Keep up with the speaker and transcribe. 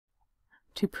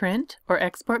To print or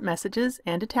export messages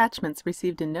and attachments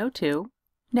received in Kno2,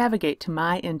 navigate to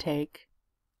My Intake.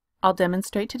 I'll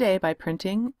demonstrate today by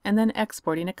printing and then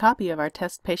exporting a copy of our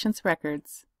test patient's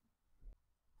records.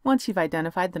 Once you've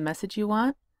identified the message you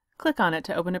want, click on it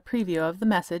to open a preview of the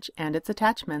message and its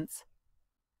attachments.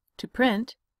 To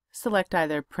print, select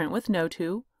either Print with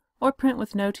Kno2 or Print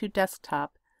with Kno2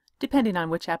 Desktop, depending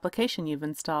on which application you've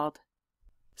installed.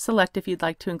 Select if you'd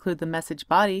like to include the message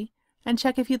body, and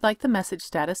check if you'd like the message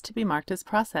status to be marked as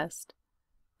processed.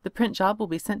 The print job will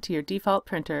be sent to your default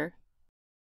printer.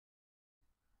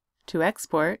 To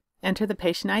export, enter the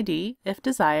patient ID, if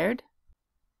desired,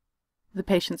 the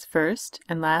patient's first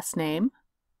and last name,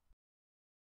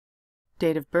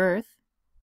 date of birth,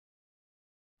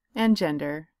 and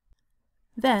gender.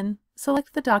 Then,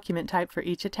 select the document type for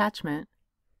each attachment.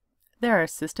 There are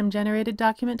system-generated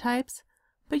document types,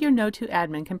 but your Kno2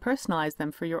 admin can personalize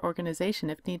them for your organization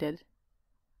if needed.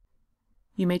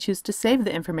 You may choose to save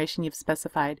the information you've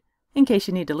specified, in case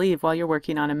you need to leave while you're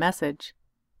working on a message.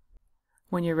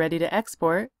 When you're ready to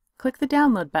export, click the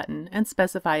Download button and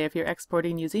specify if you're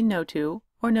exporting using Kno2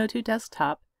 or Kno2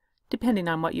 Desktop, depending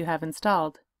on what you have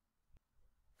installed.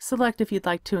 Select if you'd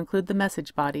like to include the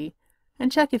message body,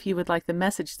 and check if you would like the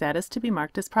message status to be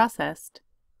marked as processed.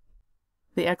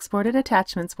 The exported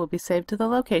attachments will be saved to the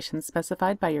location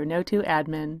specified by your Kno2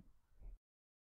 admin.